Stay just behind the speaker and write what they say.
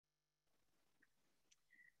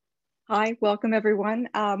Hi, welcome everyone.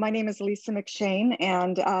 My name is Lisa McShane,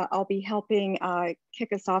 and I'll be helping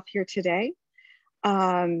kick us off here today.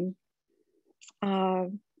 Really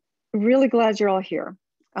glad you're all here.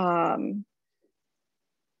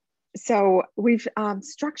 So we've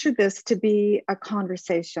structured this to be a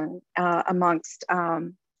conversation amongst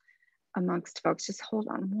folks. Just hold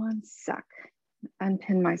on one sec,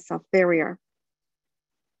 unpin myself. There we are.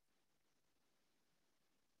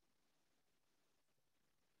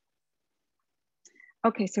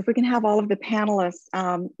 Okay, so if we can have all of the panelists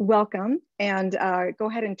welcome and go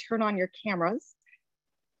ahead and turn on your cameras.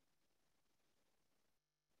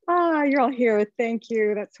 You're all here, thank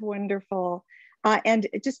you, that's wonderful. And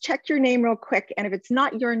just check your name real quick, and if it's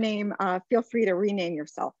not your name, feel free to rename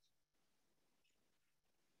yourself.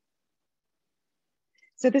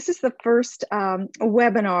 So this is the first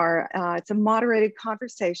webinar. It's a moderated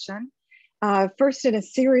conversation. First in a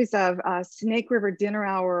series of Snake River Dinner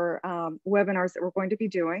Hour webinars that we're going to be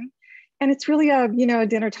doing. And it's really a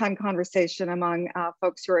dinner time conversation among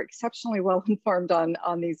folks who are exceptionally well informed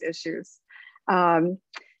on these issues.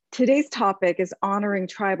 Today's topic is honoring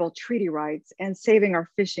tribal treaty rights and saving our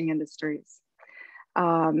fishing industries.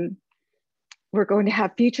 We're going to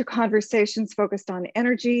have future conversations focused on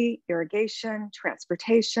energy, irrigation,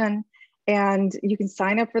 transportation, and you can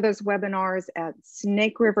sign up for those webinars at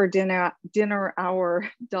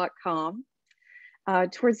snakeriverdinnerhour.com.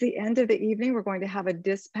 Towards the end of the evening, we're going to have a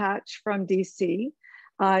dispatch from DC.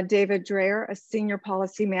 David Dreher, a senior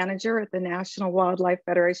policy manager at the National Wildlife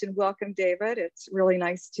Federation. Welcome, David. It's really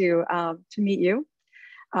nice to meet you.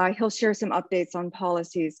 He'll share some updates on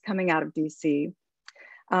policies coming out of DC.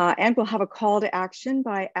 And we'll have a call to action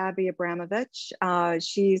by Abbie Abramovich.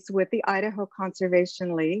 She's with the Idaho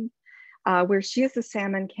Conservation League, where she is the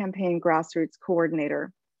Salmon Campaign Grassroots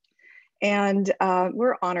Coordinator. And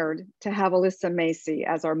we're honored to have Alyssa Macy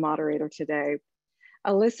as our moderator today.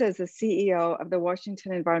 Alyssa is the CEO of the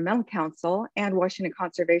Washington Environmental Council and Washington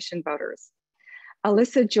Conservation Voters.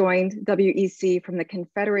 Alyssa joined WEC from the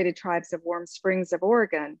Confederated Tribes of Warm Springs of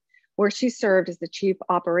Oregon, where she served as the Chief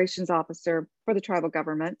Operations Officer for the tribal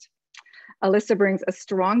government. Alyssa brings a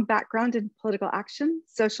strong background in political action,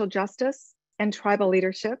 social justice, and tribal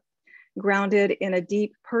leadership, grounded in a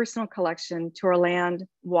deep personal connection to our land,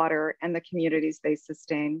 water, and the communities they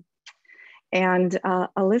sustain. And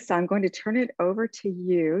Alyssa, I'm going to turn it over to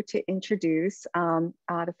you to introduce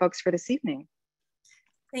the folks for this evening.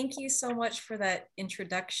 Thank you so much for that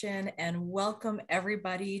introduction, and welcome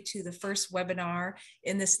everybody to the first webinar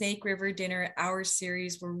in the Snake River Dinner Hour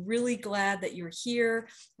series. We're really glad that you're here,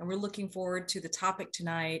 and we're looking forward to the topic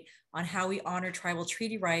tonight on how we honor tribal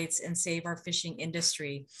treaty rights and save our fishing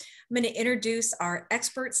industry. I'm going to introduce our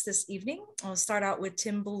experts this evening. I'll start out with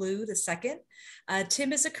Tim Ballew II.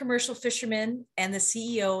 Tim is a commercial fisherman and the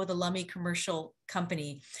CEO of the Lummi Commercial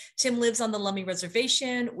Company. Tim lives on the Lummi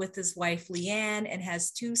Reservation with his wife Leanne and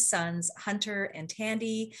has two sons, Hunter and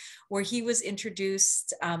Tandy, where he was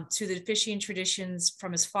introduced to the fishing traditions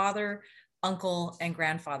from his father, uncle, and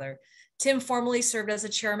grandfather. Tim formerly served as the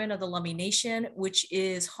chairman of the Lummi Nation, which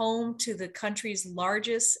is home to the country's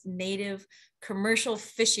largest native commercial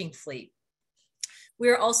fishing fleet. We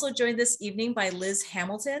are also joined this evening by Liz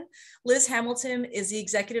Hamilton. Liz Hamilton is the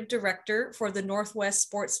executive director for the Northwest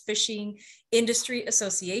Sports Fishing Industry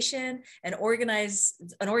Association, an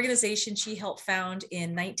organization she helped found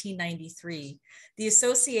in 1993. The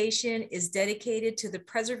association is dedicated to the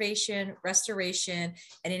preservation, restoration,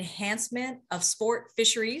 and enhancement of sport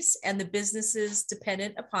fisheries and the businesses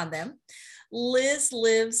dependent upon them. Liz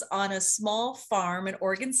lives on a small farm in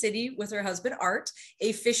Oregon City with her husband, Art,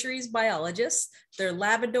 a fisheries biologist. They're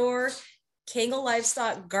Labrador, Kangal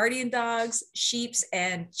livestock, guardian dogs, sheep,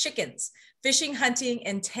 and chickens. Fishing, hunting,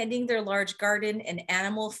 and tending their large garden and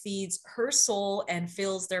animal feeds her soul and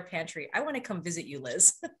fills their pantry. I want to come visit you,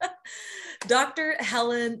 Liz. Dr.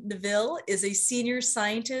 Helen Neville is a senior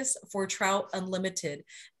scientist for Trout Unlimited.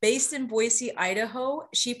 Based in Boise, Idaho,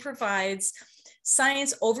 she provides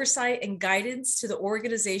science oversight and guidance to the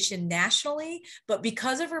organization nationally, but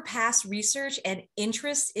because of her past research and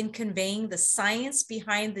interest in conveying the science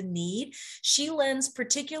behind the need, she lends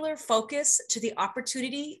particular focus to the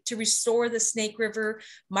opportunity to restore the Snake River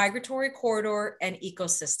migratory corridor and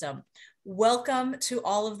ecosystem. Welcome to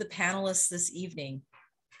all of the panelists this evening.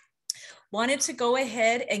 Wanted to go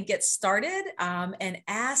ahead and get started and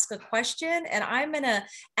ask a question. And I'm going to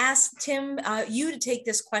ask Tim, you to take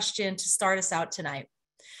this question to start us out tonight.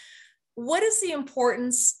 What is the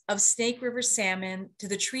importance of Snake River salmon to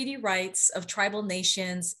the treaty rights of tribal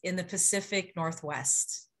nations in the Pacific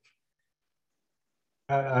Northwest?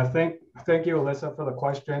 Thank you, Alyssa, for the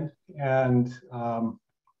question. And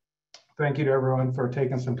thank you to everyone for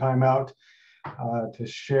taking some time out to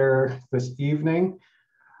share this evening.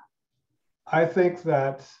 I think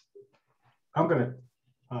that I'm going to,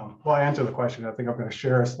 well, I answer the question. I think I'm going to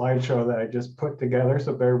share a slideshow that I just put together,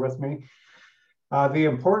 so bear with me. The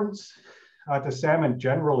importance to salmon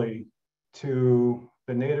generally, to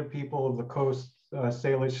the native people of the coast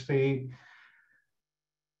Salish Sea,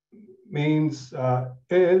 means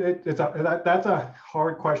that's a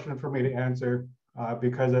hard question for me to answer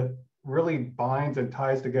because it really binds and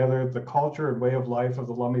ties together the culture and way of life of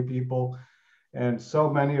the Lummi people and so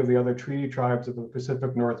many of the other treaty tribes of the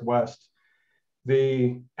Pacific Northwest.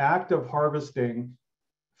 The act of harvesting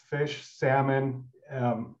fish, salmon,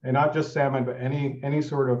 and not just salmon, but any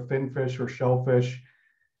sort of finfish or shellfish,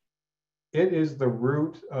 it is the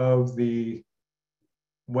root of the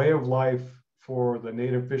way of life for the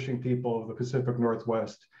native fishing people of the Pacific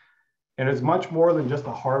Northwest. And it's much more than just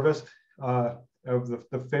a harvest of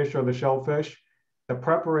the fish or the shellfish. The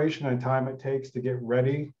preparation and time it takes to get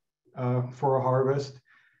ready for a harvest,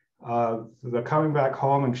 the coming back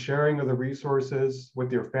home and sharing of the resources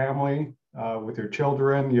with your family, with your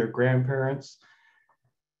children, your grandparents,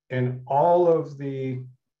 and all of the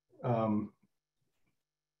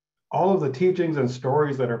teachings and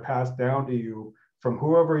stories that are passed down to you from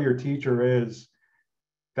whoever your teacher is.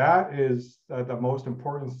 That is the most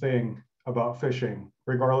important thing about fishing,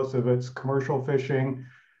 regardless if it's commercial fishing,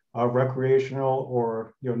 recreational,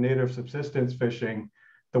 or native subsistence fishing.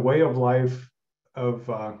 The way of life of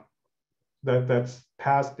that's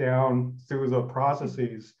passed down through the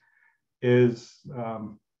processes is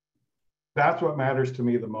that's what matters to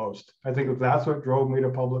me the most. I think that's what drove me to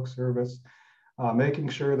public service, making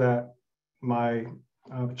sure that my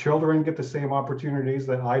children get the same opportunities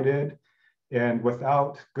that I did. And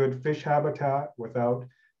without good fish habitat, without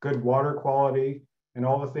good water quality, and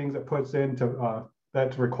all the things that puts into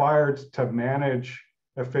that's required to manage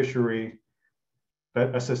a fishery,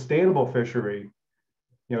 a sustainable fishery,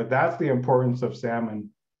 that's the importance of salmon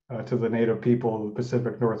to the native people of the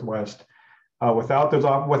Pacific Northwest. Without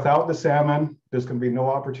the salmon, there's going to be no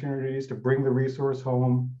opportunities to bring the resource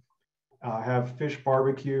home, have fish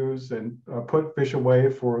barbecues, and put fish away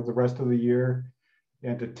for the rest of the year,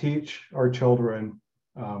 and to teach our children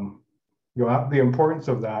the importance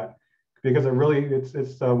of that, because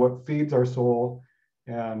it's what feeds our soul.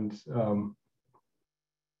 And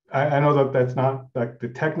I know that's not like the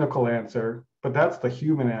technical answer, but that's the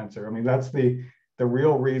human answer. I mean, that's the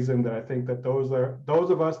real reason that I think that those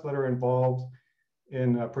of us that are involved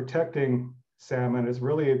in protecting salmon is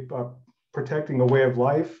really protecting a way of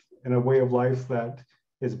life, and a way of life that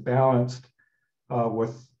is balanced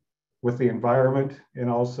with the environment, and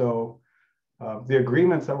also the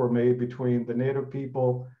agreements that were made between the native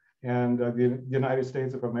people and the United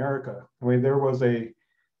States of America. I mean, there was a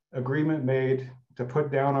agreement made to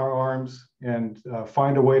put down our arms and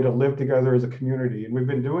find a way to live together as a community. And we've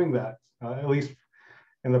been doing that, at least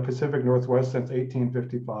in the Pacific Northwest, since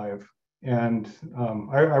 1855. And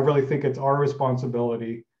I really think it's our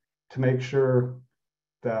responsibility to make sure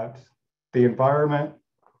that the environment,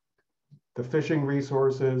 the fishing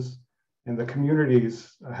resources, and the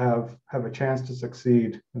communities have a chance to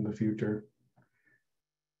succeed in the future.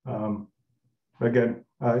 Again,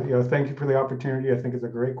 thank you for the opportunity. I think it's a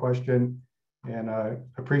great question, and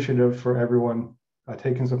appreciative for everyone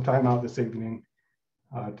taking some time out this evening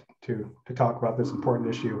to talk about this important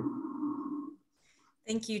issue.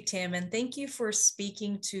 Thank you, Tim, and thank you for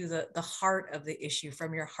speaking to the heart of the issue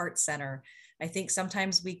from your heart center. I think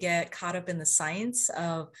sometimes we get caught up in the science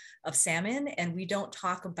of salmon, and we don't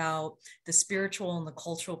talk about the spiritual and the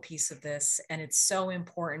cultural piece of this. And it's so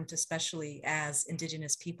important, especially as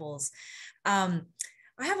Indigenous peoples. I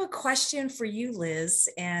have a question for you, Liz,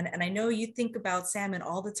 and I know you think about salmon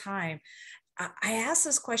all the time. I ask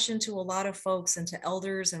this question to a lot of folks and to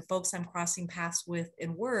elders and folks I'm crossing paths with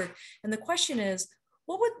in work. And the question is,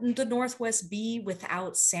 what would the Northwest be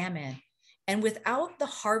without salmon? And without the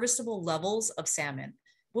harvestable levels of salmon,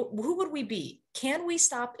 who would we be? Can we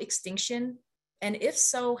stop extinction? And if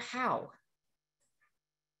so, how?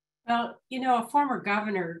 Well, a former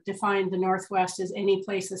governor defined the Northwest as any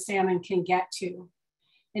place a salmon can get to.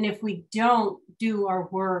 And if we don't do our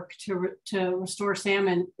work to restore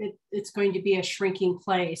salmon, it's going to be a shrinking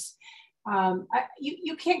place.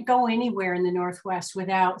 You can't go anywhere in the Northwest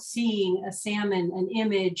without seeing a salmon, an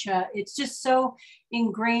image. It's just so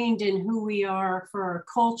ingrained in who we are, for our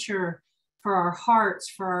culture, for our hearts,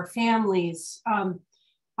 for our families.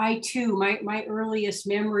 I too, my earliest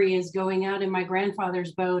memory is going out in my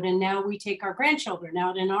grandfather's boat, and now we take our grandchildren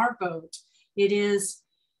out in our boat. It is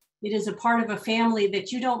It is a part of a family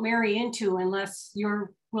that you don't marry into unless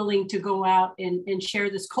you're willing to go out and share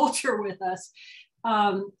this culture with us.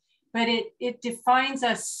 But it defines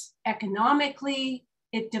us economically,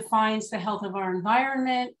 it defines the health of our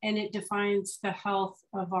environment, and it defines the health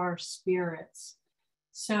of our spirits.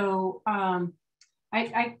 So I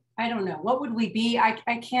don't know, what would we be?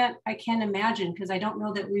 I can't imagine, because I don't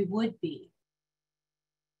know that we would be.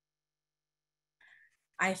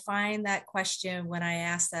 I find that question, when I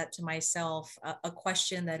ask that to myself, a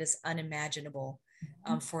question that is unimaginable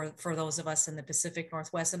for those of us in the Pacific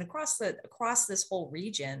Northwest and across this whole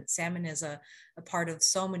region. Salmon is a part of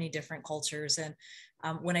so many different cultures. And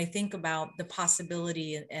when I think about the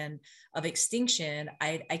possibility of extinction,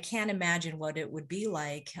 I can't imagine what it would be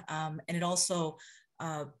like. And it also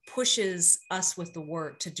pushes us with the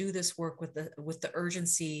work to do this work with the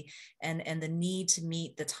urgency and the need to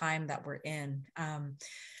meet the time that we're in.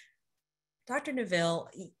 Dr. Neville,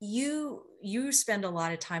 you spend a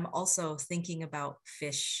lot of time also thinking about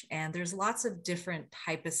fish, and there's lots of different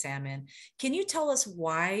types of salmon. Can you tell us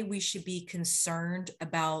why we should be concerned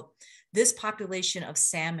about this population of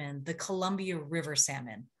salmon, the Columbia River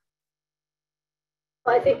salmon?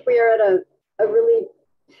 Well, I think we are at a really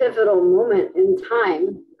pivotal moment in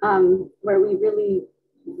time where we really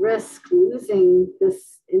risk losing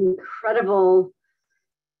this incredible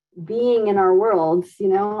being in our worlds.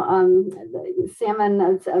 Salmon,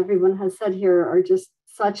 as everyone has said here, are just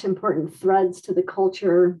such important threads to the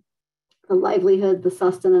culture, the livelihood, the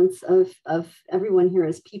sustenance of everyone here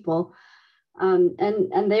as people.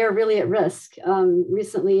 And they are really at risk.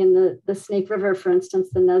 Recently in the Snake River, for instance,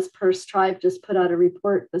 the Nez Perce tribe just put out a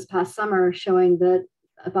report this past summer showing that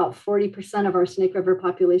about 40% of our Snake River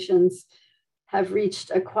populations have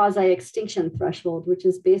reached a quasi-extinction threshold, which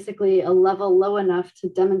is basically a level low enough to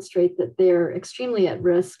demonstrate that they're extremely at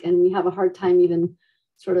risk. And we have a hard time even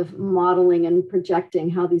sort of modeling and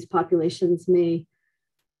projecting how these populations may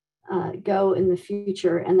go in the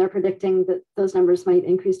future. And they're predicting that those numbers might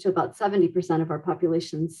increase to about 70% of our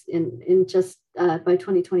populations in just by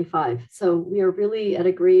 2025. So we are really at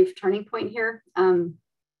a grave turning point here,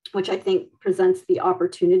 which I think presents the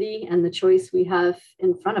opportunity and the choice we have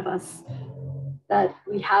in front of us, that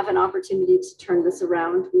we have an opportunity to turn this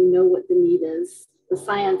around. We know what the need is. The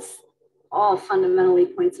science all fundamentally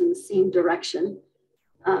points in the same direction.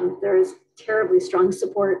 There is terribly strong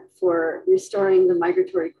support for restoring the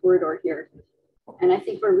migratory corridor here. And I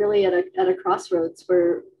think we're really at a crossroads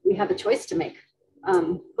where we have a choice to make,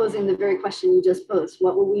 posing the very question you just posed.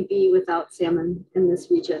 What will we be without salmon in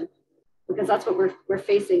this region? Because that's what we're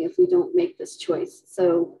facing if we don't make this choice.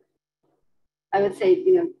 So I would say,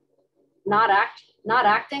 not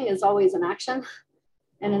acting is always an action.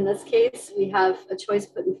 And in this case, we have a choice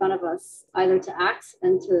put in front of us, either to act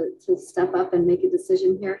and to step up and make a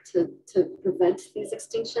decision here to prevent these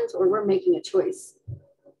extinctions, or we're making a choice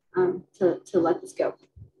to let this go.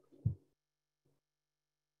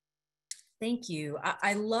 Thank you.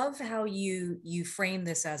 I love how you frame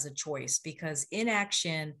this as a choice, because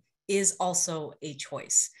inaction is also a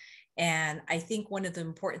choice. And I think one of the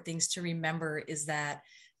important things to remember is that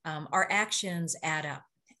our actions add up,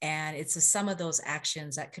 and it's the sum of those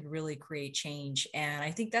actions that could really create change. And I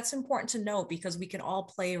think that's important to note, because we can all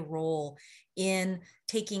play a role in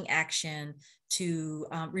taking action to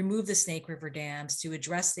remove the Snake River dams, to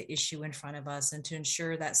address the issue in front of us, and to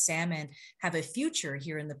ensure that salmon have a future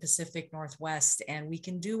here in the Pacific Northwest. And we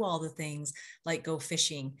can do all the things like go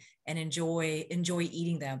fishing and enjoy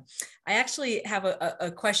eating them. I actually have a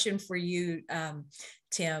question for you,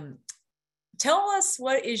 Tim. Tell us,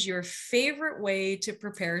 what is your favorite way to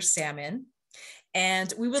prepare salmon?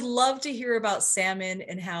 And we would love to hear about salmon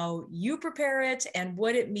and how you prepare it and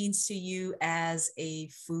what it means to you as a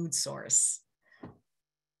food source.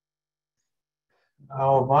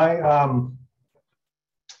 My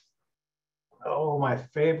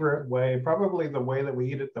favorite way, probably the way that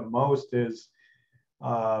we eat it the most, is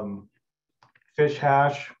fish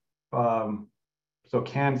hash. So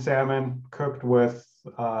canned salmon cooked with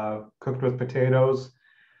potatoes.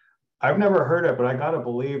 I've never heard it, but I gotta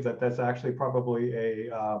believe that that's actually probably a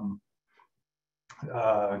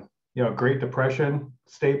Great Depression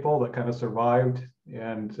staple that kind of survived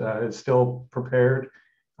and is still prepared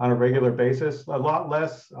on a regular basis. A lot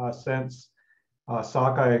less since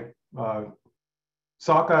sockeye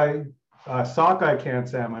canned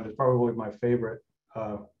salmon is probably my favorite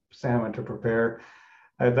salmon to prepare.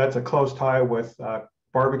 That's a close tie with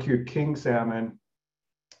barbecued king salmon.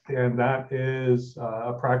 And that is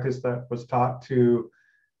a practice that was taught to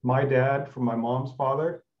my dad from my mom's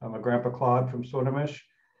father, my grandpa Claude from Swinomish.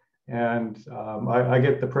 And I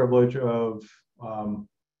get the privilege of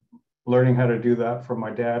learning how to do that from my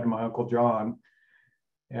dad and my Uncle John.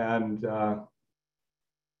 And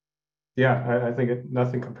yeah, I think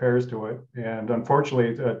nothing compares to it. And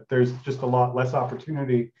unfortunately, there's just a lot less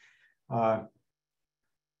opportunity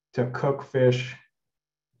to cook fish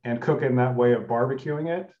and cook in that way of barbecuing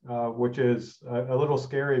it, which is a little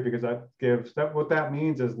scary, because what that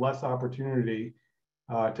means is less opportunity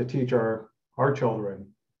to teach our children.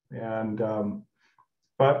 And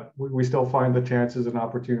but we still find the chances and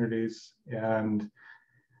opportunities. And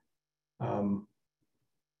I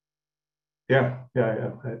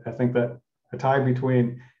think that a tie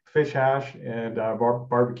between fish hash and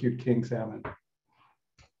barbecued king salmon.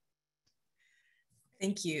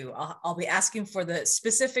 Thank you. I'll be asking for the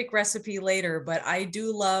specific recipe later, but I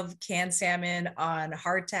do love canned salmon on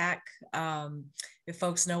hardtack. If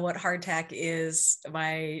folks know what hardtack is,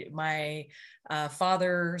 my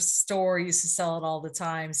father's store used to sell it all the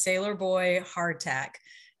time. Sailor Boy hardtack.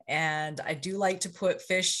 And I do like to put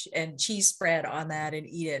fish and cheese spread on that and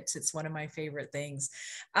eat it. It's one of my favorite things.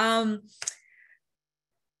 I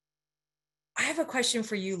have a question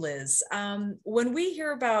for you, Liz. When we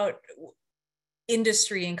hear about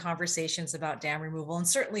industry and conversations about dam removal, and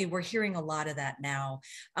certainly we're hearing a lot of that now,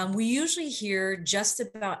 we usually hear just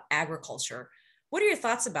about agriculture. What are your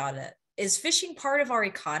thoughts about it? Is fishing part of our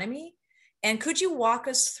economy? And could you walk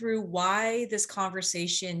us through why this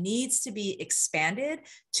conversation needs to be expanded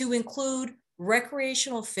to include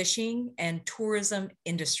recreational fishing and tourism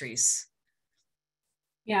industries?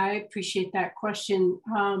 Yeah, I appreciate that question.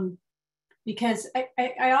 Because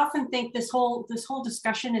I often think this whole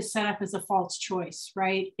discussion is set up as a false choice,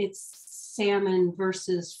 right? It's salmon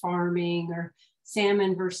versus farming, or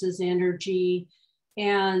salmon versus energy,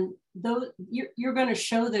 and you're going to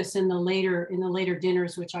show this in the later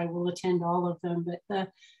dinners, which I will attend all of them.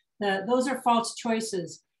 But those are false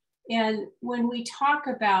choices. And when we talk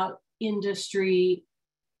about industry,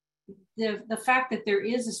 the fact that there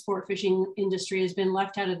is a sport fishing industry has been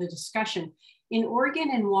left out of the discussion. In Oregon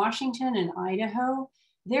and Washington and Idaho,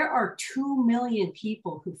 there are 2 million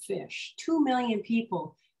people who fish, 2 million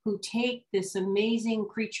people who take this amazing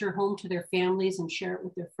creature home to their families and share it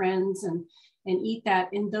with their friends and eat that.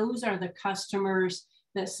 And those are the customers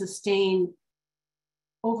that sustain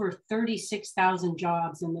over 36,000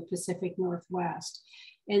 jobs in the Pacific Northwest.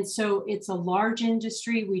 And so it's a large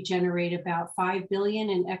industry. We generate about 5 billion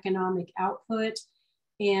in economic output.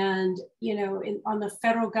 And, you know, on the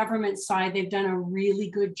federal government side, they've done a really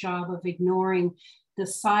good job of ignoring the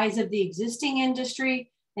size of the existing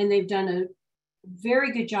industry. And they've done a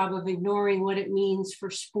very good job of ignoring what it means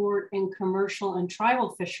for sport and commercial and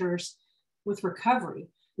tribal fishers with recovery.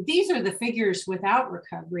 These are the figures without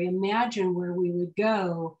recovery. Imagine where we would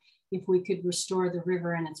go if we could restore the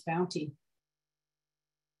river and its bounty.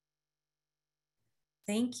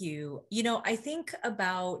 Thank you. You know, I think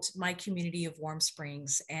about my community of Warm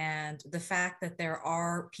Springs and the fact that there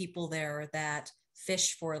are people there that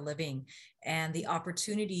fish for a living, and the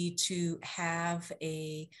opportunity to have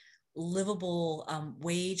a livable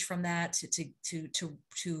wage from that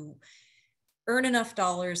to earn enough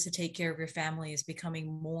dollars to take care of your family is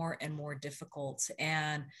becoming more and more difficult.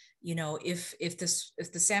 And, you know, if the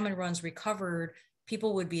salmon runs recovered,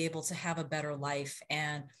 people would be able to have a better life.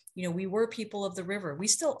 And, you know, we were people of the river. We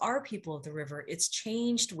still are people of the river. It's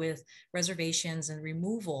changed with reservations and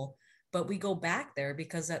removal, but we go back there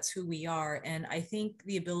because that's who we are. And I think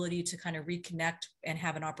the ability to kind of reconnect and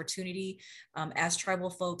have an opportunity as tribal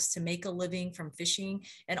folks to make a living from fishing,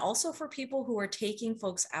 and also for people who are taking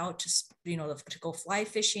folks out to, you know, to go fly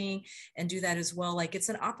fishing and do that as well. Like, it's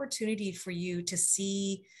an opportunity for you to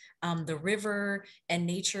see the river and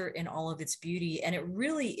nature in all of its beauty. And it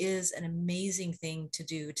really is an amazing thing to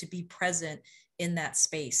do, to be present in that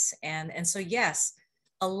space. And so, yes,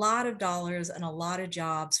 a lot of dollars and a lot of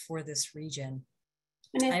jobs for this region.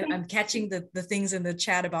 And I'm catching the things in the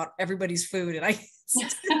chat about everybody's food. And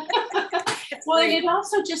well, it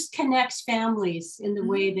also just connects families in the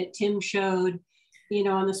way that Tim showed, you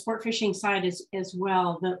know, on the sport fishing side as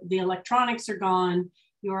well. The electronics are gone.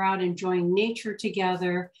 You're out enjoying nature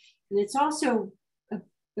together. And it's also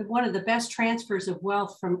one of the best transfers of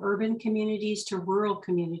wealth from urban communities to rural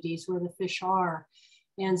communities where the fish are.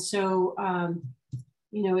 And so,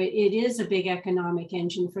 you know, it is a big economic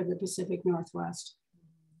engine for the Pacific Northwest.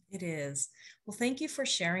 It is. Well, thank you for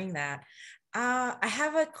sharing that. I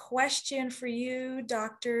have a question for you,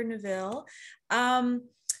 Dr. Neville.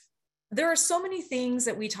 There are so many things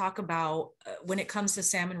that we talk about when it comes to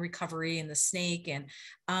salmon recovery and the snake, and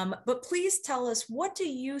but please tell us, what do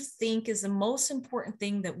you think is the most important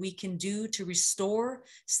thing that we can do to restore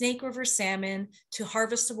Snake River salmon to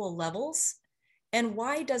harvestable levels? And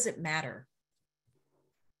why does it matter?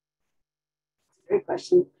 Great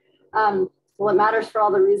question. Well, it matters for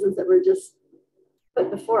all the reasons that were just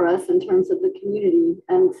put before us in terms of the community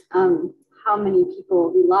and how many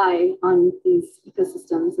people rely on these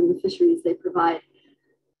ecosystems and the fisheries they provide.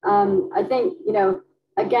 I think, you know,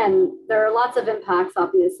 again, there are lots of impacts,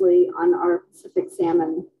 obviously, on our Pacific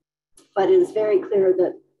salmon, but it is very clear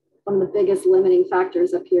that one of the biggest limiting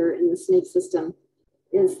factors up here in the snake system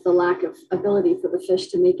is the lack of ability for the fish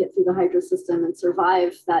to make it through the hydro system and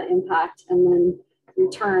survive that impact and then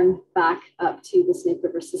return back up to the Snake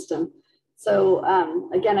River system. So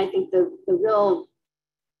again, I think the real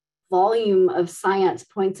volume of science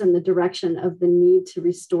points in the direction of the need to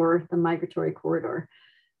restore the migratory corridor.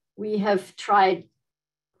 We have tried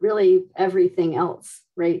really everything else,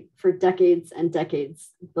 right? For decades and decades,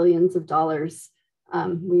 billions of dollars.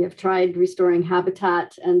 We have tried restoring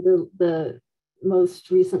habitat, and the most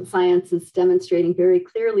recent science is demonstrating very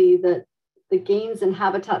clearly that the gains in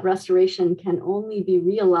habitat restoration can only be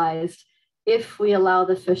realized if we allow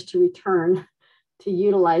the fish to return to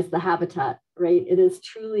utilize the habitat, right? It is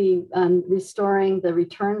truly restoring the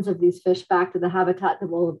returns of these fish back to the habitat that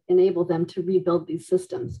will enable them to rebuild these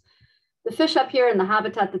systems. The fish up here in the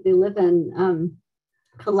habitat that they live in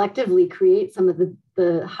collectively create some of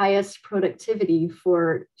the highest productivity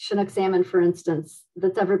for Chinook salmon, for instance,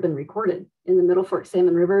 that's ever been recorded in the Middle Fork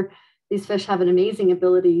Salmon River. These fish have an amazing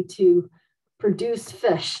ability to produce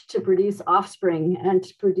fish, to produce offspring, and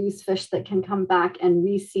to produce fish that can come back and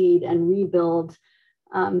reseed and rebuild.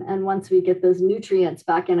 And once we get those nutrients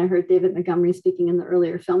back in, I heard David Montgomery speaking in the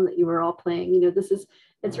earlier film that you were all playing, you know,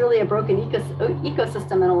 it's really a broken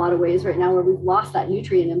ecosystem in a lot of ways right now where we've lost that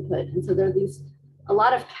nutrient input. And so there are a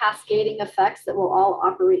lot of cascading effects that will all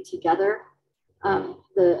operate together.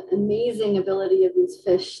 The amazing ability of these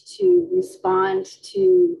fish to respond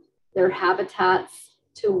to their habitats,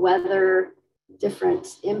 to weather different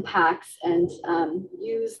impacts, and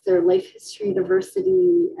use their life history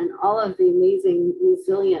diversity and all of the amazing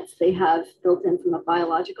resilience they have built in from a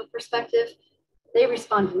biological perspective. They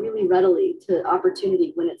respond really readily to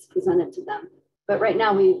opportunity when it's presented to them. But right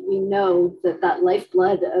now we know that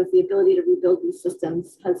lifeblood of the ability to rebuild these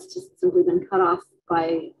systems has just simply been cut off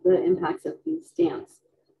by the impacts of these dams.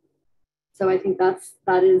 So I think that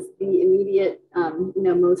is the immediate,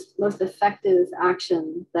 most effective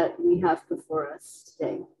action that we have before us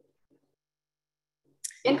today.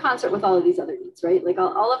 In concert with all of these other needs, right? Like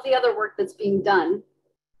all of the other work that's being done,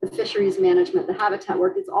 the fisheries management, the habitat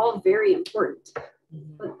work, it's all very important.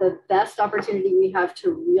 But the best opportunity we have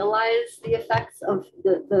to realize the effects of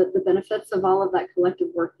the benefits of all of that collective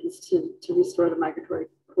work is to restore the migratory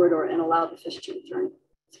corridor and allow the fish to return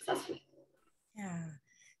successfully. Yeah.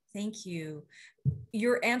 Thank you.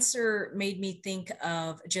 Your answer made me think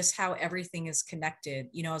of just how everything is connected.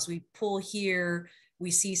 You know, as we pull here,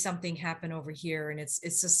 we see something happen over here, and it's a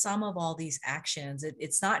sum of all these actions.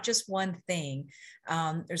 It's not just one thing.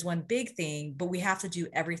 There's one big thing, but we have to do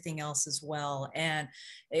everything else as well. And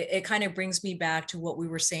it kind of brings me back to what we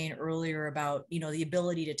were saying earlier about, you know, the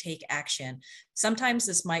ability to take action. Sometimes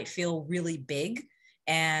this might feel really big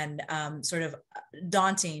and sort of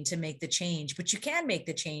daunting to make the change, but you can make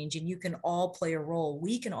the change, and you can all play a role.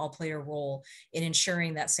 We can all play a role in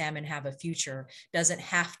ensuring that salmon have a future. We don't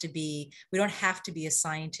have to be a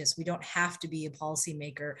scientist. We don't have to be a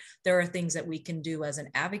policymaker. There are things that we can do as an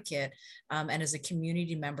advocate and as a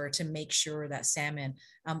community member to make sure that salmon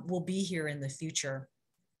will be here in the future.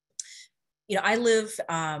 You know, I live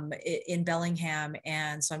in Bellingham,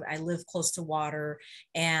 and so I live close to water,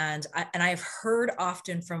 and I've heard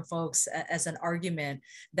often from folks as an argument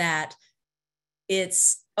that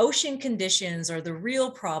it's ocean conditions are the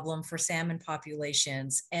real problem for salmon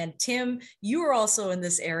populations. And Tim, you are also in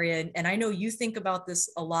this area, and I know you think about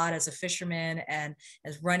this a lot as a fisherman and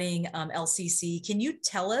as running LCC. Can you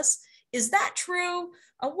tell us, is that true?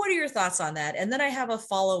 What are your thoughts on that? And then I have a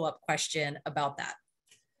follow-up question about that.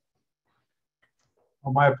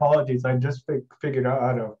 Well, my apologies. I just figured out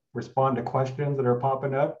how to respond to questions that are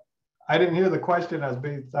popping up. I didn't hear the question. I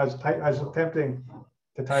was attempting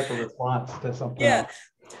to type a response to something. Yeah,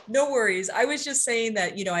 no worries. I was just saying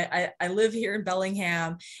that, you know, I live here in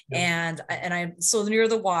Bellingham, and I'm so near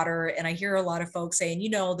the water, and I hear a lot of folks saying, you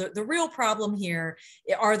know, the real problem here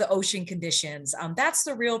are the ocean conditions. That's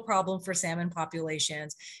the real problem for salmon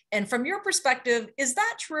populations. And from your perspective, is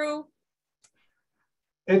that true?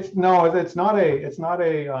 It's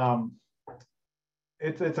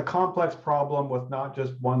a complex problem with not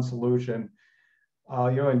just one solution.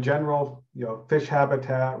 You know, in general, you know, fish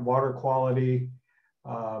habitat, water quality,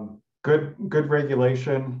 good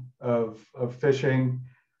regulation of fishing,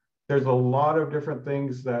 there's a lot of different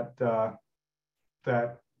things that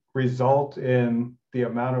that result in the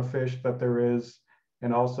amount of fish that there is,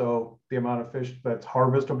 and also the amount of fish that's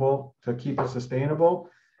harvestable to keep it sustainable.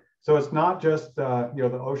 So it's not just you know,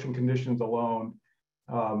 the ocean conditions alone.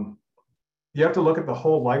 You have to look at the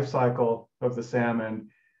whole life cycle of the salmon.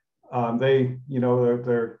 They, you know,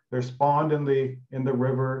 they're spawned in the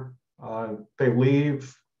river. They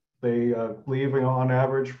leave on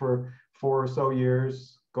average for 4 or so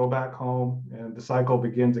years, go back home, and the cycle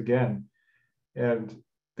begins again. And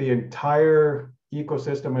the entire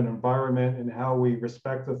ecosystem and environment and how we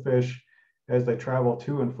respect the fish as they travel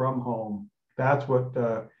to and from home, that's what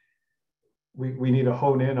we need to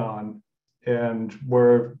hone in on. And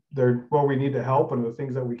where we need to help, and the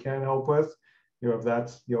things that we can help with, you know, if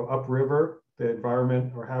that's, you know, upriver, the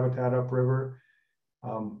environment or habitat upriver,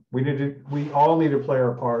 we all need to play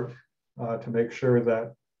our part to make sure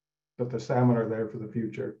that the salmon are there for the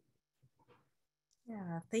future.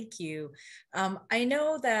 Yeah, thank you. I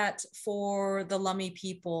know that for the Lummi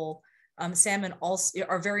people, salmon also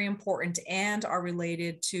are very important and are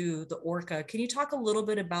related to the orca. Can you talk a little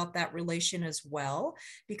bit about that relation as well?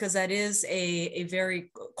 Because that is a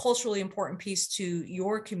very culturally important piece to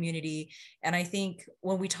your community. And I think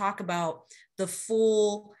when we talk about the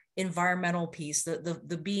full environmental piece,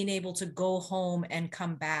 the being able to go home and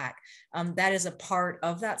come back, that is a part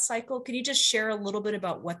of that cycle. Can you just share a little bit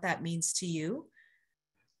about what that means to you?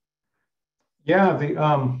 Yeah,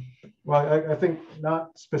 well, I think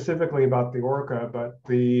not specifically about the orca, but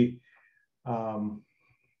the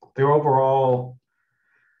overall,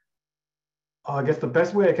 I guess the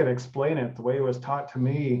best way I can explain it, the way it was taught to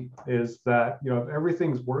me, is that, you know, if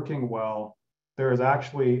everything's working well, there is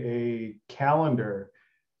actually a calendar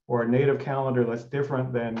or a native calendar that's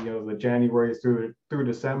different than, you know, the January through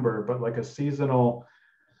December, but like a seasonal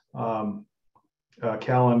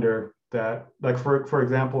calendar that, like, for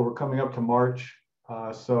example, we're coming up to March.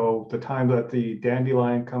 So the time that the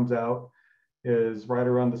dandelion comes out is right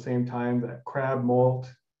around the same time that crab, molt,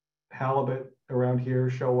 halibut around here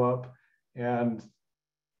show up. And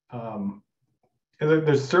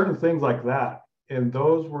there's certain things like that. And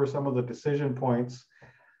those were some of the decision points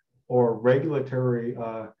or regulatory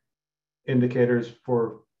indicators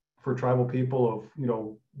for tribal people of, you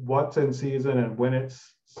know, what's in season and when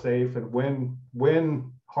it's safe and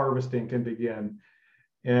when harvesting can begin.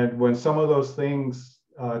 And when some of those things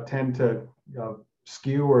tend to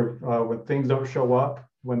skew, or when things don't show up,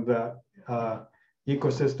 when the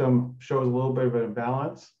ecosystem shows a little bit of an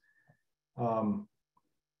imbalance,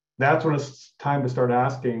 that's when it's time to start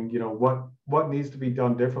asking, you know, what needs to be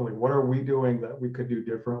done differently? What are we doing that we could do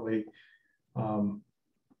differently?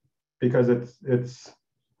 Because it's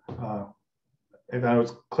and I know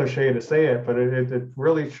it's cliche to say it, but it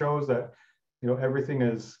really shows that, you know, everything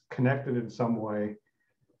is connected in some way.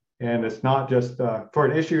 And it's not just, for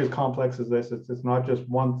an issue as complex as this, it's not just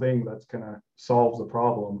one thing that's going to solve the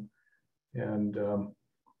problem. And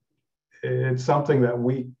it's something that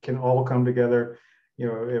we can all come together, you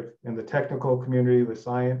know, if in the technical community, the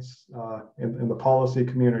science, in the policy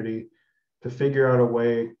community, to figure out a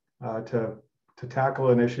way to tackle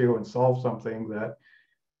an issue and solve something that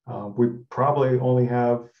we probably only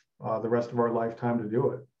have the rest of our lifetime to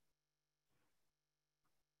do it.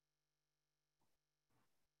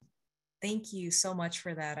 Thank you so much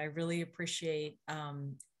for that. I really appreciate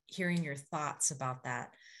hearing your thoughts about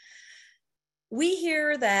that. We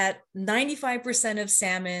hear that 95% of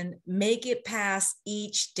salmon make it past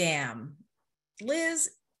each dam.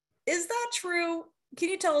 Liz, is that true? Can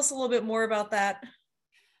you tell us a little bit more about that?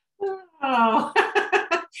 Oh,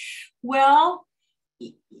 well,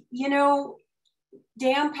 you know,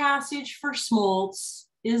 dam passage for smolts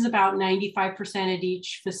is about 95% at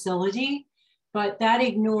each facility, but that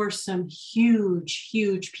ignores some huge,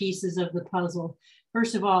 huge pieces of the puzzle.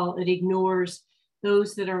 First of all, it ignores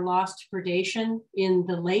those that are lost to predation in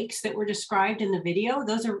the lakes that were described in the video.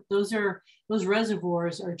 Those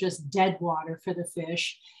reservoirs are just dead water for the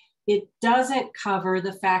fish. It doesn't cover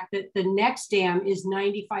the fact that the next dam is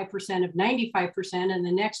 95% of 95%, and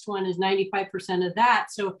the next one is 95% of that.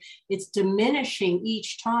 So it's diminishing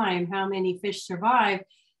each time how many fish survive.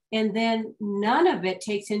 And then none of it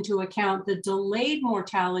takes into account the delayed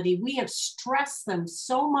mortality. We have stressed them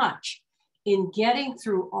so much in getting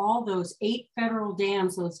through all those 8 federal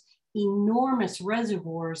dams, those enormous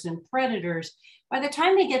reservoirs and predators. By the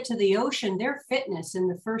time they get to the ocean, their fitness in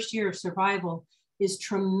the first year of survival is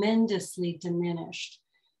tremendously diminished.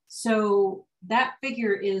 So that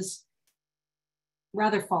figure is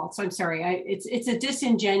rather false. I'm sorry. It's a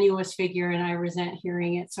disingenuous figure, and I resent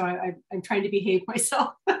hearing it. So I'm trying to behave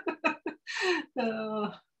myself.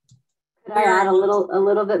 Could I add a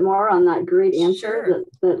little bit more on that great answer Sure.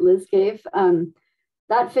 that Liz gave?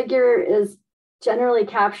 That figure is generally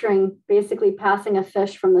capturing basically passing a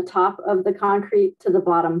fish from the top of the concrete to the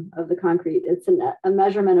bottom of the concrete. It's a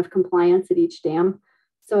measurement of compliance at each dam.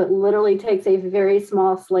 So it literally takes a very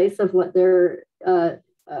small slice of what they're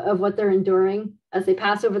enduring as they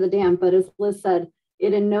pass over the dam. But as Liz said,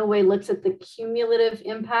 it in no way looks at the cumulative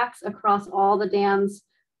impacts across all the dams,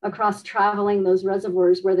 across traveling those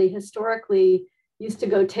reservoirs where they historically used to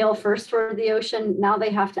go tail first toward the ocean. Now they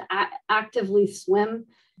have to actively swim.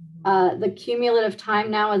 The cumulative time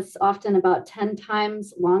now is often about 10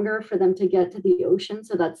 times longer for them to get to the ocean.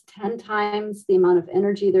 So that's 10 times the amount of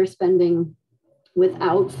energy they're spending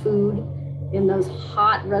without food in those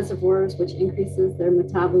hot reservoirs, which increases their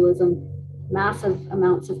metabolism, massive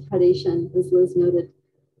amounts of predation, as Liz noted,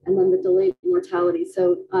 and then the delayed mortality.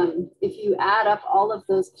 So if you add up all of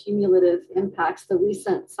those cumulative impacts, the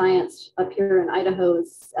recent science up here in Idaho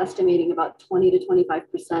is estimating about 20 to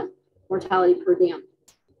 25% mortality per dam.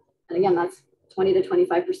 And again, that's 20 to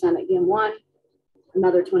 25% at dam 1,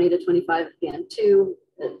 another 20 to 25 at dam 2,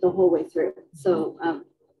 the whole way through. So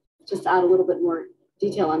just add a little bit more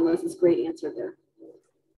detail on Liz's great answer there.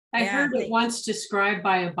 I heard it once described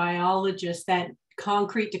by a biologist that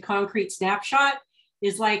concrete to concrete snapshot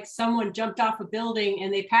is like someone jumped off a building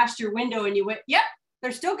and they passed your window and you went, yep,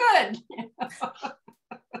 they're still good.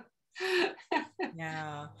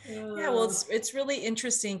 Yeah. Well, it's really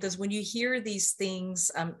interesting because when you hear these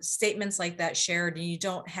things, statements like that shared, and you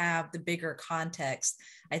don't have the bigger context,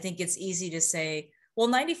 I think it's easy to say, well,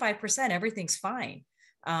 95%, everything's fine.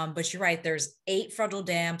 But you're right, there's 8 frontal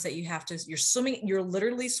dams that you're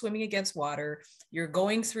literally swimming against water. You're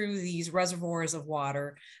going through these reservoirs of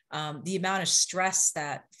water. The amount of stress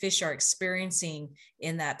that fish are experiencing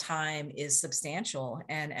in that time is substantial.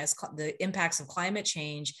 And as the impacts of climate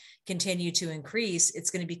change continue to increase,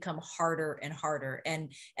 it's going to become harder and harder.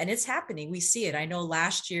 And it's happening. We see it. I know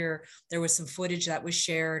last year there was some footage that was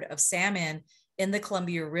shared of salmon in the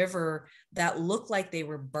Columbia River that looked like they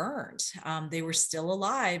were burned. They were still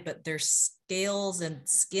alive, but their scales and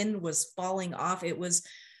skin was falling off.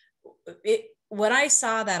 When I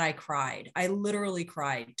saw that, I cried. I literally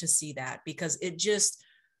cried to see that because it just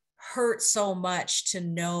hurt so much to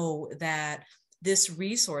know that this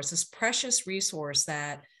resource, this precious resource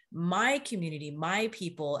that my community, my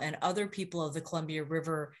people, and other people of the Columbia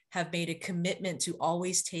River have made a commitment to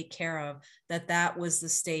always take care of, that was the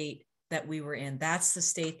state that we were in. That's the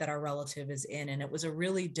state that our relative is in. And it was a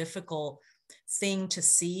really difficult thing to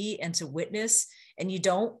see and to witness. And we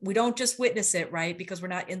don't just witness it, right? Because we're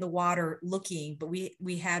not in the water looking, but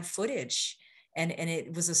we had footage and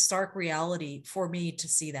it was a stark reality for me to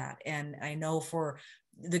see that. And I know for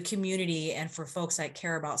the community and for folks that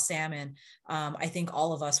care about salmon, I think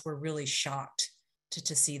all of us were really shocked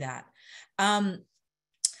to see that.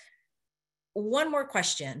 One more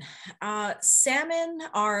question. Salmon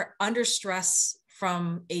are under stress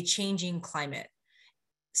from a changing climate,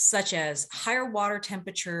 such as higher water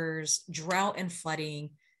temperatures, drought, and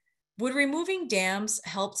flooding. Would removing dams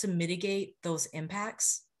help to mitigate those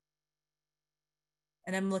impacts?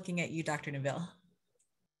 And I'm looking at you, Dr. Neville.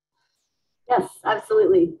 Yes,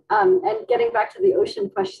 absolutely. And getting back to the ocean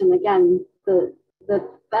question again, the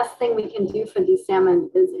best thing we can do for these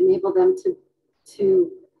salmon is enable them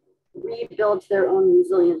to rebuild their own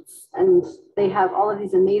resilience. And they have all of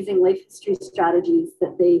these amazing life history strategies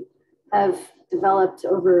that they have developed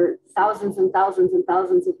over thousands and thousands and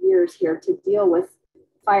thousands of years here to deal with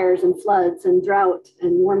fires and floods and drought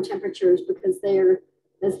and warm temperatures, because they're,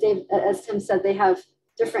 as Tim said, they have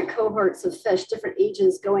different cohorts of fish, different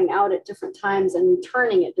ages, going out at different times and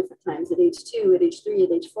returning at different times, at age 2, at age 3,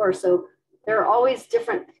 at age 4. So there are always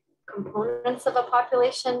different components of a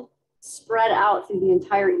population spread out through the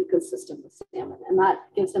entire ecosystem of salmon. And that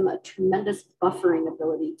gives them a tremendous buffering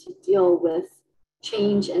ability to deal with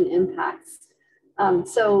change and impacts.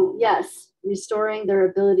 So yes, restoring their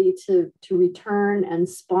ability to return and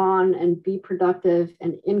spawn and be productive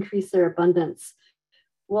and increase their abundance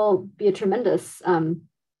will be a tremendous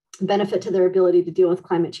benefit to their ability to deal with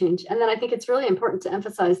climate change. And then I think it's really important to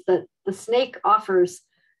emphasize that the snake offers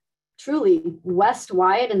truly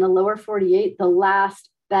west-wide in the lower 48, the last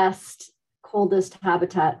best, coldest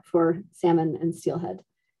habitat for salmon and steelhead.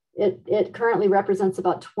 It currently represents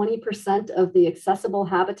about 20% of the accessible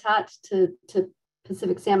habitat to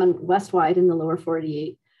Pacific salmon westwide in the lower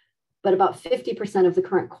 48, but about 50% of the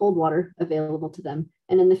current cold water available to them.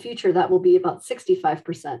 And in the future, that will be about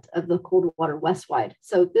 65% of the cold water westwide.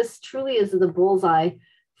 So this truly is the bullseye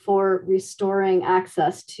for restoring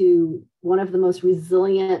access to one of the most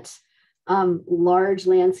resilient large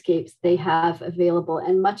landscapes they have available,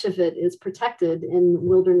 and much of it is protected in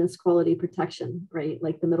wilderness quality protection, right?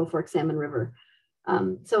 Like the Middle Fork Salmon River.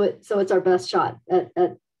 So it's our best shot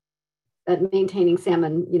at maintaining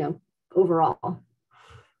salmon, overall.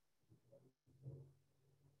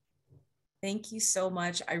 Thank you so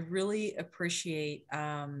much. I really appreciate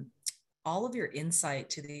all of your insight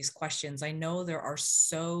to these questions. I know there are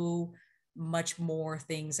so much more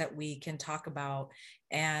things that we can talk about.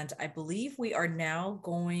 And I believe we are now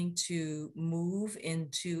going to move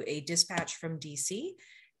into a dispatch from DC.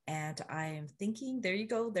 And I am thinking, there you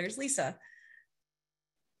go, there's Lisa.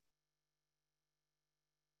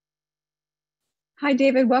 Hi,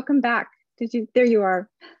 David, welcome back. There you are.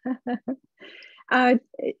 A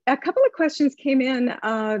couple of questions came in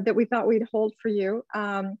that we thought we'd hold for you.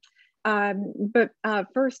 But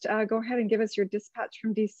first, go ahead and give us your dispatch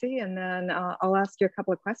from DC, and then I'll ask you a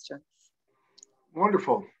couple of questions.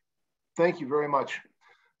 Wonderful. Thank you very much.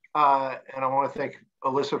 And I want to thank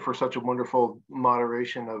Alyssa for such a wonderful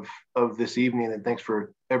moderation of this evening, and thanks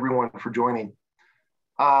for everyone for joining.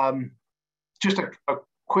 Just a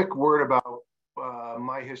quick word about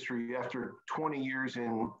my history. After 20 years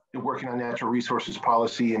in working on natural resources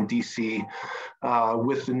policy in DC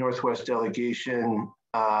with the Northwest delegation,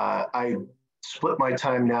 I split my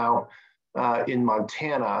time now in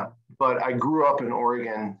Montana, but I grew up in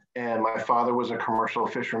Oregon, and my father was a commercial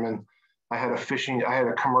fisherman. I had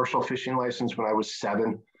a commercial fishing license when I was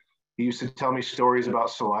 7. He used to tell me stories about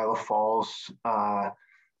Celila Falls.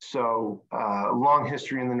 Long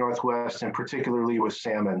history in the Northwest, and particularly with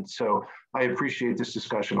salmon. So I appreciate this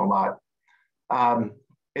discussion a lot.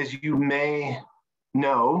 As you may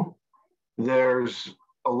know, there's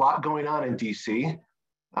a lot going on in DC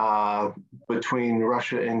between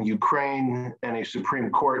Russia and Ukraine and a Supreme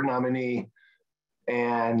Court nominee,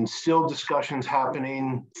 and still discussions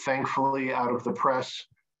happening, thankfully, out of the press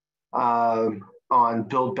on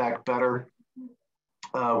Build Back Better,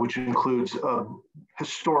 which includes a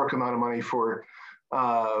historic amount of money for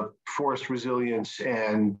forest resilience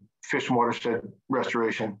and fish and watershed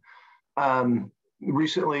restoration.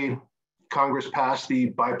 Recently, Congress passed the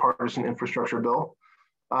bipartisan infrastructure bill,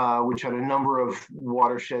 which had a number of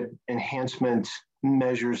watershed enhancement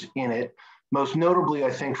measures in it. Most notably,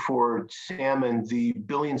 I think for salmon, the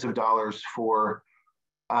billions of dollars for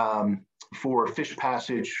fish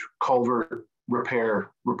passage, culvert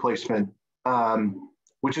repair, replacement,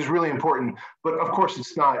 which is really important. But of course,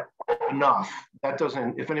 it's not enough. That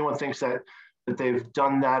doesn't, if anyone thinks that they've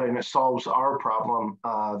done that and it solves our problem,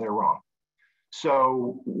 they're wrong.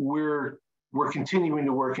 So we're continuing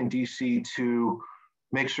to work in DC to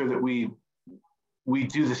make sure that we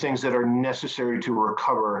do the things that are necessary to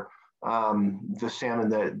recover the salmon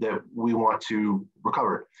that we want to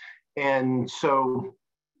recover. And so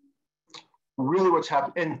really what's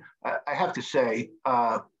happened, and I have to say,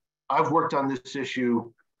 I've worked on this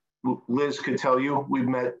issue. Liz could tell you, we've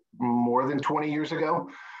met more than 20 years ago.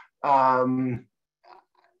 I've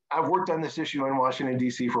worked on this issue in Washington,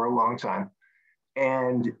 D.C. for a long time.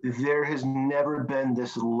 And there has never been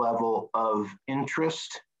this level of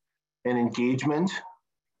interest and engagement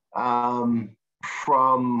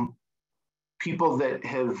from people that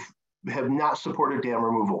have not supported dam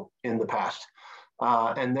removal in the past.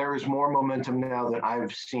 And there is more momentum now than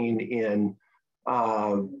I've seen in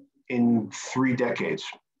 3 decades.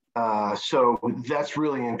 So that's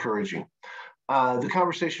really encouraging. The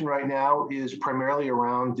conversation right now is primarily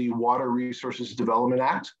around the Water Resources Development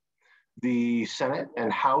Act. The Senate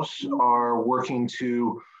and House are working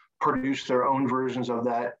to produce their own versions of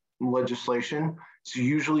that legislation. It's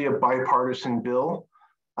usually a bipartisan bill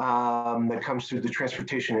that comes through the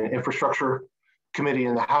Transportation and Infrastructure Committee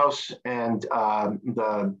in the House and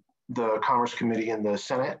the Commerce Committee in the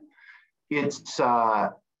Senate.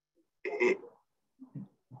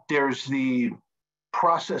 There's the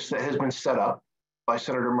process that has been set up by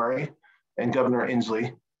Senator Murray and Governor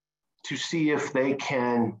Inslee to see if they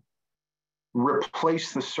can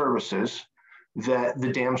replace the services that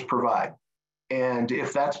the dams provide. And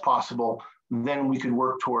if that's possible, then we could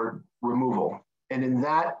work toward removal. And in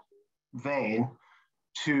that vein,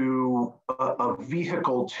 to a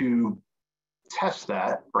vehicle to test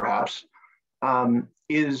that, perhaps,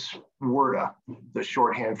 is WRDA, the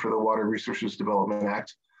shorthand for the Water Resources Development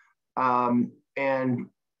Act. And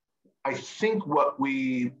I think what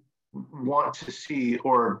we want to see,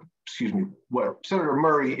 or excuse me, what Senator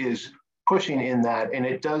Murray is pushing in that, and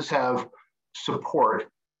it does have support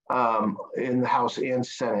in the House and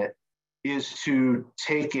Senate, is to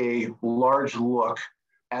take a large look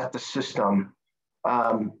at the system.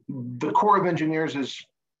 The Corps of Engineers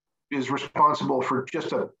is responsible for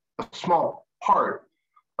just a small part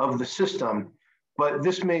of the system, but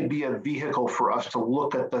this may be a vehicle for us to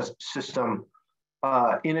look at the system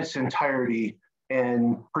in its entirety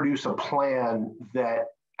and produce a plan that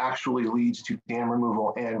actually leads to dam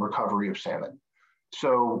removal and recovery of salmon.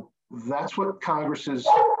 So that's what Congress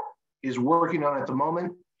is working on at the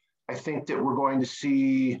moment. I think that we're going to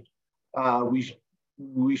see,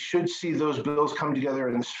 we should see those bills come together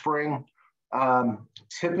in the spring.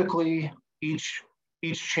 Typically, each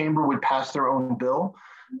chamber would pass their own bill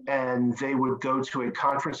and they would go to a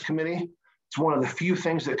conference committee. It's one of the few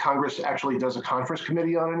things that Congress actually does a conference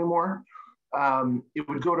committee on anymore. It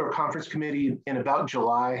would go to a conference committee in about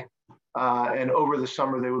July, and over the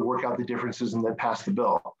summer they would work out the differences and then pass the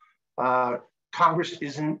bill. Congress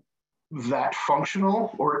isn't that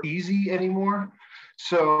functional or easy anymore.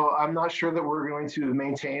 So I'm not sure that we're going to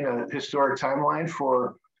maintain a historic timeline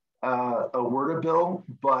for a WRDA bill,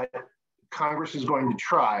 but Congress is going to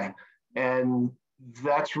try. And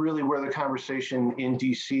that's really where the conversation in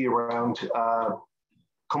DC around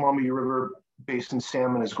Columbia River Basin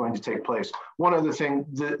salmon is going to take place. One other thing,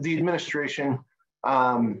 the administration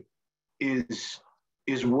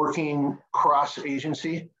is working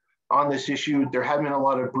cross-agency on this issue. There have been a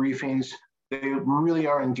lot of briefings. They really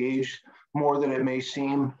are engaged more than it may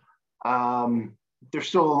seem. There's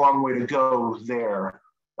still a long way to go there,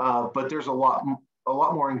 but there's a lot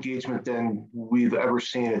more engagement than we've ever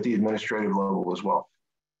seen at the administrative level as well.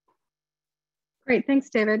 Great, thanks,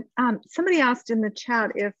 David. Somebody asked in the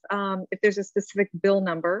chat if there's a specific bill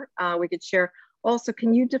number we could share. Also,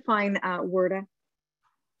 can you define WRDA?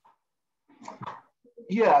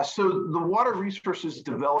 Yeah, so the Water Resources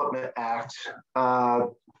Development Act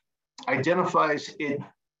identifies it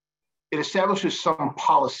establishes some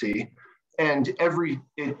policy, and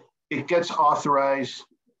it gets authorized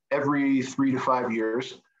every 3 to 5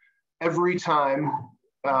 years. Every time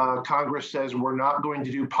Congress says we're not going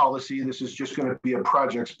to do policy, this is just going to be a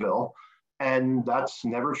projects bill, and that's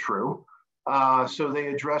never true. So they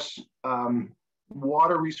address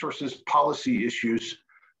water resources policy issues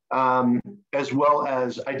as well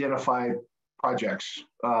as identify projects.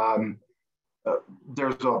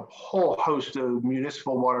 There's a whole host of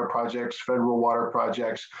municipal water projects, federal water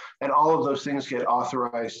projects, and all of those things get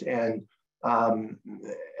authorized, and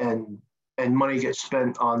money gets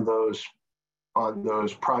spent on those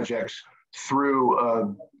projects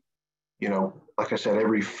through, like I said,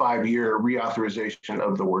 every 5-year reauthorization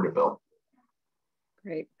of the WRDA bill.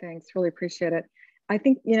 Great, thanks, really appreciate it. I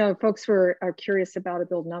think, folks are curious about a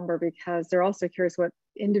bill number because they're also curious what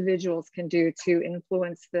individuals can do to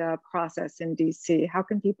influence the process in DC. How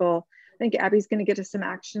can people, I think Abbie's going to get us some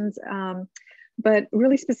actions, but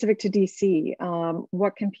really specific to DC,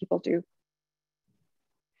 what can people do?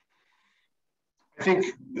 I think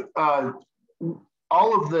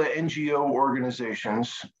all of the NGO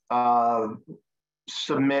organizations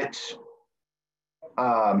submit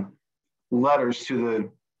letters to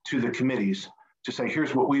the committees to say,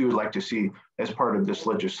 here's what we would like to see as part of this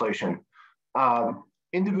legislation.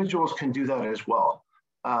 Individuals can do that as well.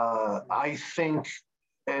 I think,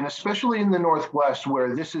 and especially in the Northwest,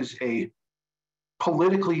 where this is a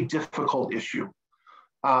politically difficult issue.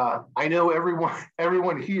 I know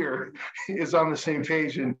everyone here is on the same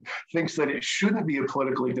page and thinks that it shouldn't be a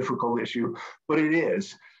politically difficult issue, but it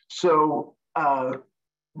is. So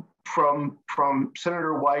from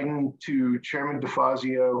Senator Wyden to Chairman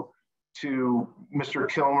DeFazio to Mr.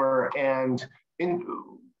 Kilmer, and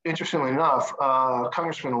interestingly enough,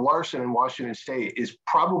 Congressman Larson in Washington State is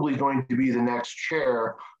probably going to be the next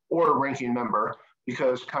chair or ranking member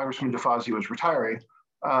because Congressman DeFazio is retiring.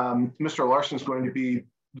 Mr. Larson is going to be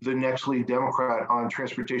the next lead Democrat on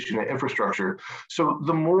transportation and infrastructure. So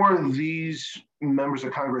the more these members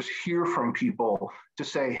of Congress hear from people to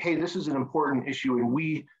say, hey, this is an important issue and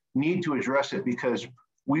we need to address it because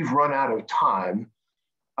we've run out of time,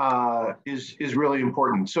 is really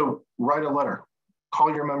important. So write a letter,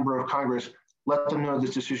 call your member of Congress, let them know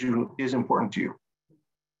this issue is important to you.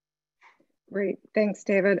 Great, thanks,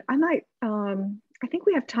 David. I might, I think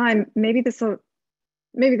we have time. Maybe this will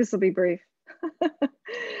be brief.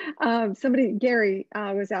 Gary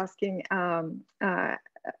was asking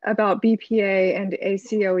about BPA and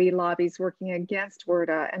ACOE lobbies working against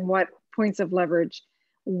WRDA and what points of leverage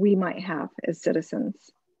we might have as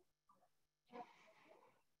citizens.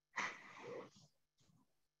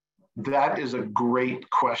 That is a great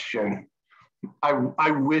question. I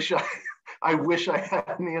wish I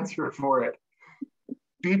had an answer for it.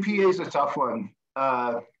 BPA is a tough one.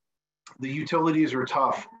 The utilities are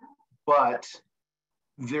tough, but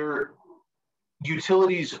their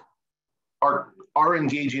utilities are are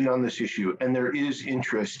engaging on this issue, and there is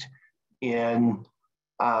interest in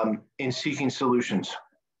seeking solutions.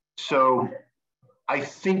 So I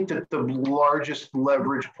think that the largest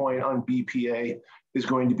leverage point on BPA is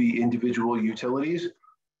going to be individual utilities.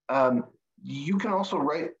 You can also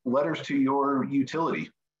write letters to your utility,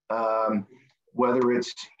 whether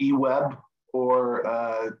it's eWeb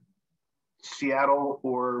or Seattle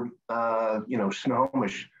or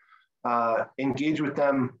Snohomish. Engage with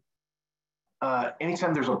them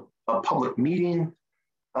anytime there's a public meeting.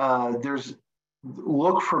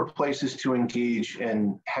 Look for places to engage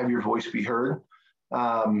and have your voice be heard.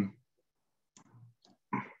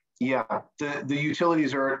 Yeah, the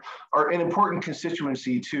utilities are an important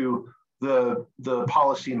constituency to the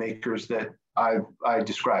policymakers that I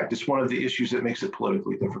described. It's one of the issues that makes it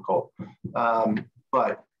politically difficult.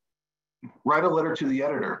 But write a letter to the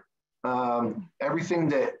editor. Everything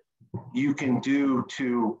that you can do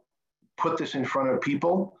to put this in front of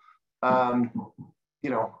people,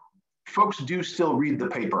 folks do still read the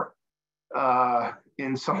paper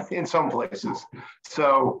in some places.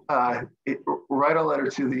 So write a letter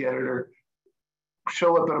to the editor,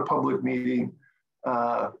 show up at a public meeting,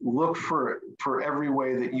 look for every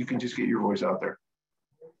way that you can just get your voice out there.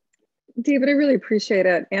 David, I really appreciate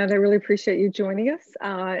it. And I really appreciate you joining us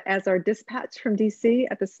as our dispatch from DC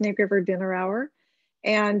at the Snake River Dinner Hour.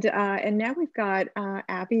 And now we've got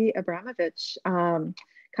Abbie Abramovich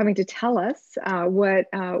coming to tell us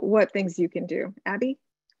what things you can do. Abbie?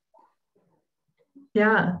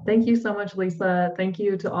 Yeah, thank you so much, Lisa. Thank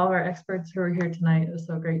you to all our experts who are here tonight. It was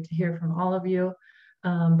so great to hear from all of you.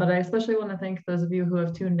 But I especially want to thank those of you who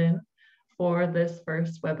have tuned in for this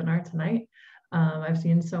first webinar tonight. I've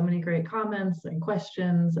seen so many great comments and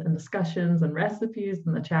questions and discussions and recipes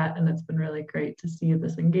in the chat, and it's been really great to see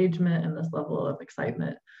this engagement and this level of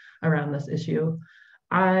excitement around this issue.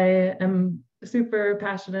 I am super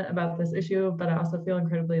passionate about this issue, but I also feel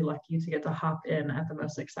incredibly lucky to get to hop in at the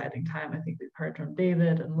most exciting time. I think we've heard from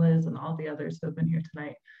David and Liz and all the others who have been here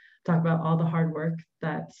tonight, talk about all the hard work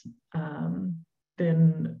that's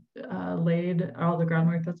been laid, all the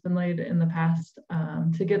groundwork that's been laid in the past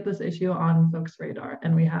to get this issue on folks' radar.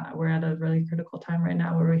 And we're at a really critical time right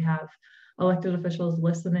now where we have elected officials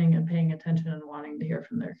listening and paying attention and wanting to hear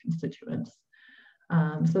from their constituents.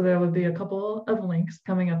 So there would be a couple of links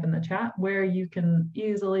coming up in the chat where you can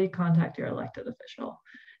easily contact your elected official.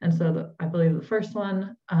 And so I believe the first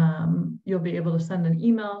one, you'll be able to send an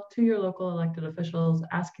email to your local elected officials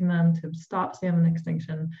asking them to stop salmon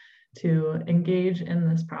extinction, to engage in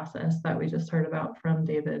this process that we just heard about from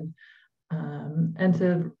David, and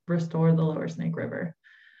to restore the lower Snake River.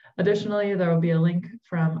 Additionally, there will be a link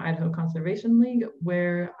from Idaho Conservation League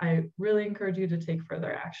where I really encourage you to take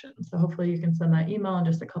further action. So hopefully you can send that email in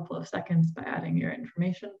just a couple of seconds by adding your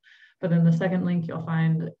information. But in the second link, you'll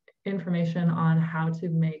find information on how to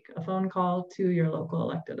make a phone call to your local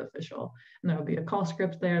elected official. And there will be a call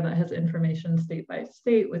script there that has information state by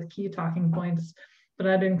state with key talking points. But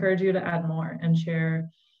I'd encourage you to add more and share,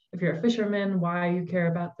 if you're a fisherman, why you care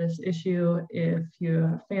about this issue, if you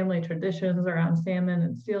have family traditions around salmon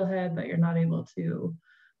and steelhead that you're not able to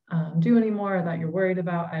do anymore, or that you're worried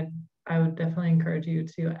about. I would definitely encourage you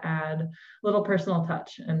to add a little personal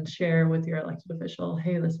touch and share with your elected official,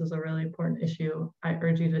 hey, this is a really important issue. I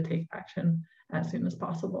urge you to take action as soon as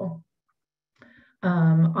possible.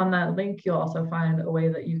 On that link, you'll also find a way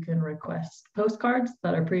that you can request postcards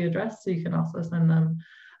that are pre-addressed. So you can also send them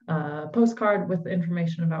a postcard with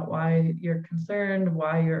information about why you're concerned,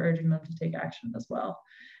 why you're urging them to take action as well.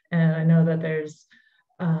 And I know that there's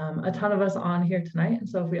a ton of us on here tonight. And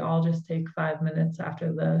so if we all just take 5 minutes at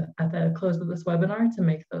the close of this webinar to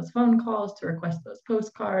make those phone calls, to request those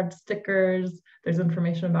postcards, stickers, there's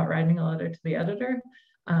information about writing a letter to the editor.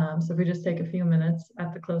 So if we just take a few minutes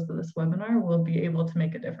at the close of this webinar, we'll be able to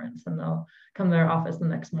make a difference, and they'll come to their office the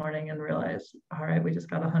next morning and realize, all right, we just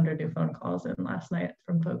got 100 new phone calls in last night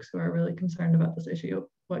from folks who are really concerned about this issue.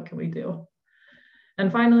 What can we do? And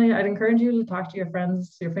finally, I'd encourage you to talk to your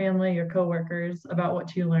friends, your family, your coworkers about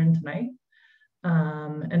what you learned tonight,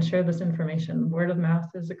 and share this information. Word of mouth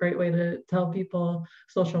is a great way to tell people.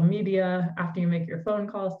 Social media, after you make your phone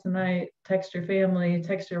calls tonight, text your family,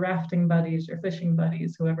 text your rafting buddies, your fishing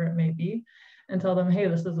buddies, whoever it may be, and tell them, hey,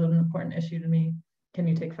 this is an important issue to me. Can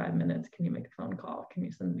you take 5 minutes? Can you make a phone call? Can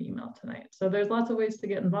you send an email tonight? So there's lots of ways to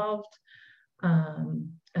get involved.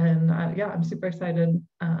 Yeah, I'm super excited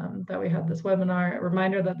that we have this webinar. A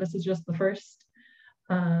reminder that this is just the first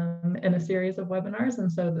in a series of webinars.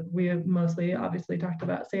 And so that we have mostly obviously talked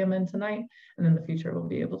about salmon tonight, and in the future we'll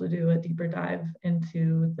be able to do a deeper dive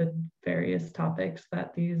into the various topics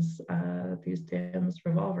that these dams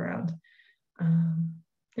revolve around.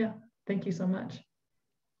 Yeah, thank you so much.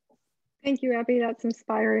 Thank you, Abbie. That's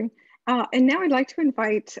inspiring. And now I'd like to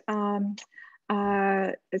invite some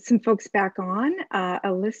folks back on,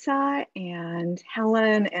 Alyssa and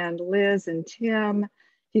Helen and Liz and Tim.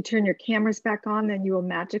 If you turn your cameras back on, then you will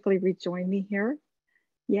magically rejoin me here.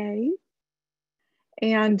 Yay.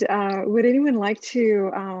 And would anyone like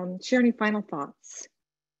to share any final thoughts?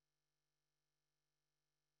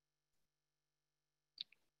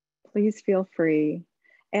 Please feel free.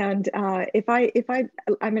 And so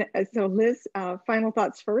Liz, final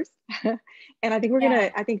thoughts first. And I think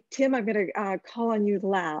I think Tim, I'm gonna call on you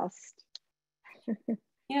last. You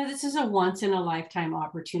know, this is a once in a lifetime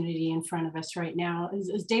opportunity in front of us right now.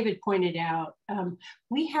 As David pointed out,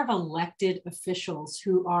 we have elected officials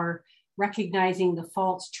who are recognizing the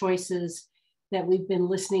false choices that we've been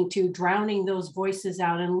listening to, drowning those voices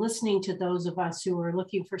out and listening to those of us who are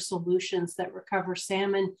looking for solutions that recover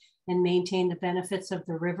salmon and maintain the benefits of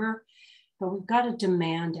the river. But we've got to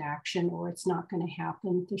demand action or it's not going to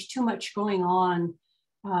happen. There's too much going on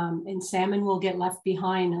and salmon will get left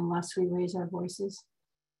behind unless we raise our voices.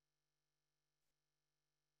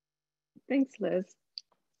 Thanks, Liz.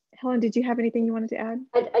 Helen, did you have anything you wanted to add?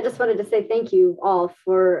 I just wanted to say thank you all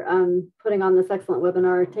for putting on this excellent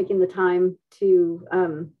webinar, taking the time to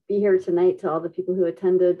be here tonight, to all the people who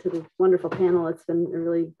attended, to the wonderful panel. It's been a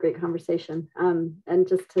really great conversation. And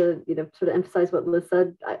just to sort of emphasize what Liz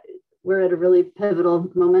said, we're at a really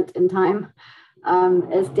pivotal moment in time.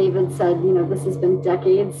 As David said, this has been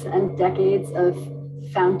decades and decades of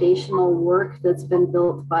foundational work that's been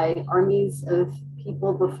built by armies of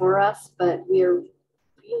people before us, but we are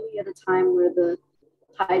really at a time where the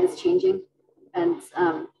tide is changing and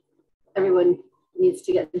everyone needs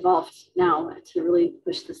to get involved now to really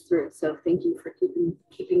push this through. So thank you for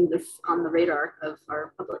keeping this on the radar of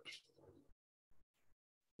our public.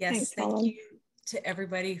 Yes, thank you to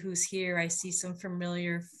everybody who's here. I see some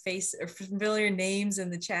familiar names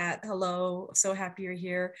in the chat. Hello, so happy you're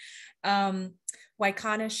here.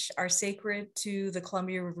 Waikanish are sacred to the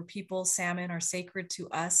Columbia River people. Salmon are sacred to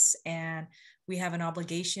us, and we have an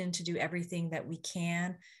obligation to do everything that we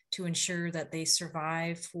can to ensure that they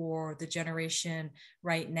survive for the generation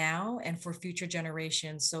right now and for future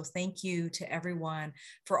generations. So thank you to everyone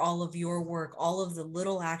for all of your work. All of the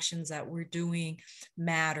little actions that we're doing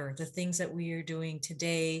matter. The things that we are doing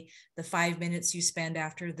today, the 5 minutes you spend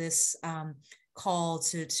after this call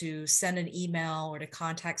to send an email or to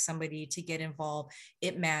contact somebody to get involved,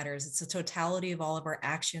 it matters. It's a totality of all of our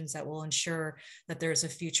actions that will ensure that there's a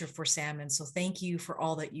future for salmon. So thank you for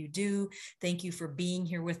all that you do. Thank you for being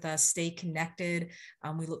here with us. Stay connected.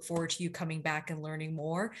 We look forward to you coming back and learning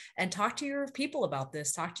more, and talk to your people about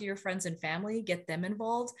this. Talk to your friends and family, get them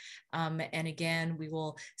involved. And again, we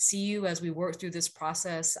will see you as we work through this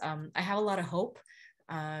process. I have a lot of hope.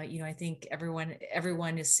 I think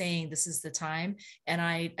everyone is saying this is the time, and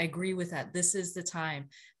I agree with that. This is the time,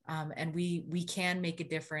 and we can make a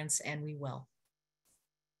difference, and we will.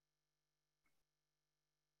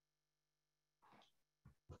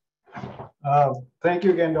 Thank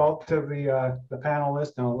you again to the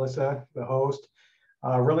panelists and Alyssa, the host.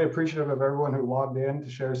 Really appreciative of everyone who logged in to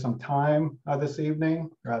share some time this evening.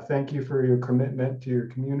 Thank you for your commitment to your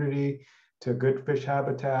community, to good fish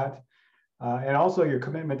habitat. And also your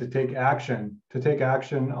commitment to take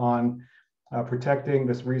action on protecting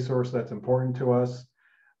this resource that's important to us.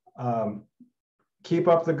 Keep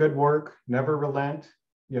up the good work, never relent,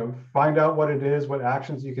 find out what it is, what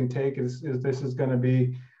actions you can take. This is going to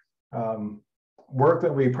be work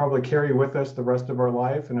that we probably carry with us the rest of our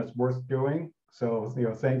life, and it's worth doing. So,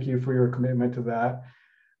 thank you for your commitment to that.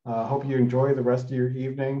 Hope you enjoy the rest of your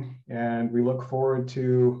evening, and we look forward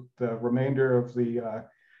to the remainder of the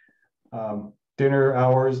dinner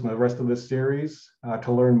hours and the rest of this series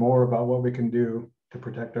to learn more about what we can do to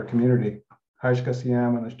protect our community. Haishka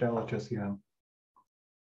Siam and Ashtala Siam.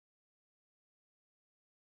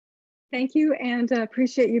 Thank you, and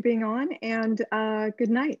appreciate you being on, and good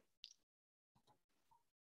night.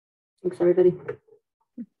 Thanks, everybody.